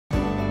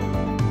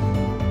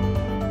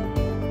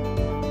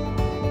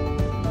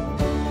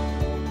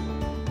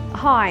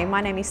Hi, my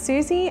name is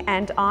Susie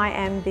and I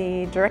am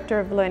the Director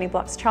of Learning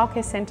Blocks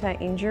Childcare Centre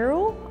in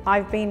Dural.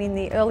 I've been in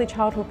the early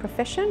childhood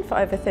profession for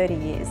over 30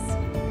 years.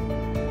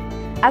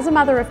 As a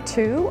mother of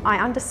two, I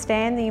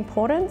understand the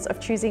importance of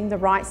choosing the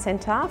right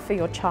centre for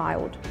your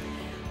child.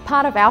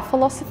 Part of our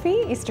philosophy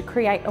is to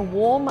create a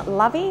warm,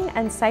 loving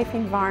and safe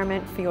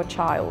environment for your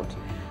child,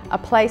 a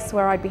place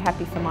where I'd be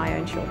happy for my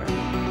own children.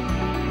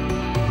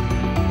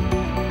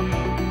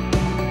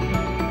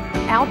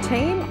 Our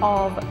team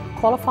of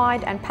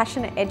qualified and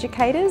passionate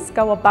educators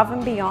go above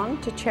and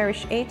beyond to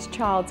cherish each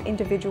child's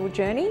individual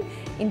journey,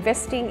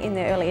 investing in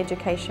their early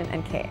education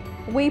and care.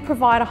 We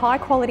provide a high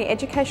quality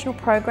educational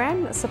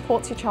program that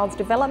supports your child's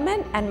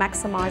development and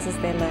maximises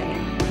their learning.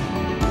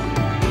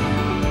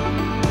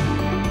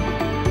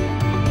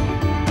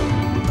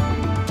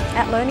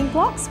 At Learning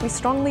Blocks, we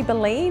strongly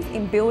believe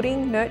in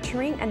building,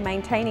 nurturing and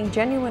maintaining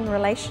genuine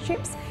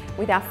relationships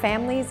with our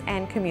families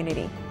and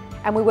community.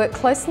 And we work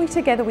closely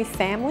together with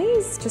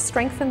families to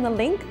strengthen the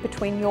link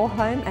between your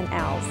home and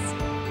ours.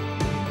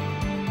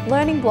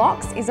 Learning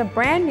Blocks is a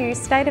brand new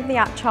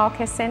state-of-the-art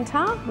childcare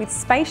centre with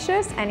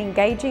spacious and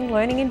engaging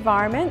learning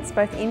environments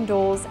both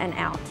indoors and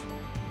out.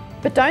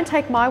 But don't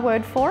take my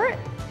word for it,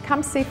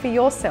 come see for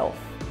yourself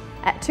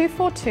at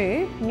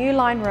 242 New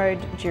Line Rd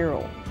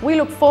Dural. We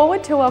look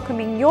forward to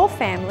welcoming your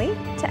family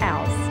to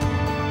ours.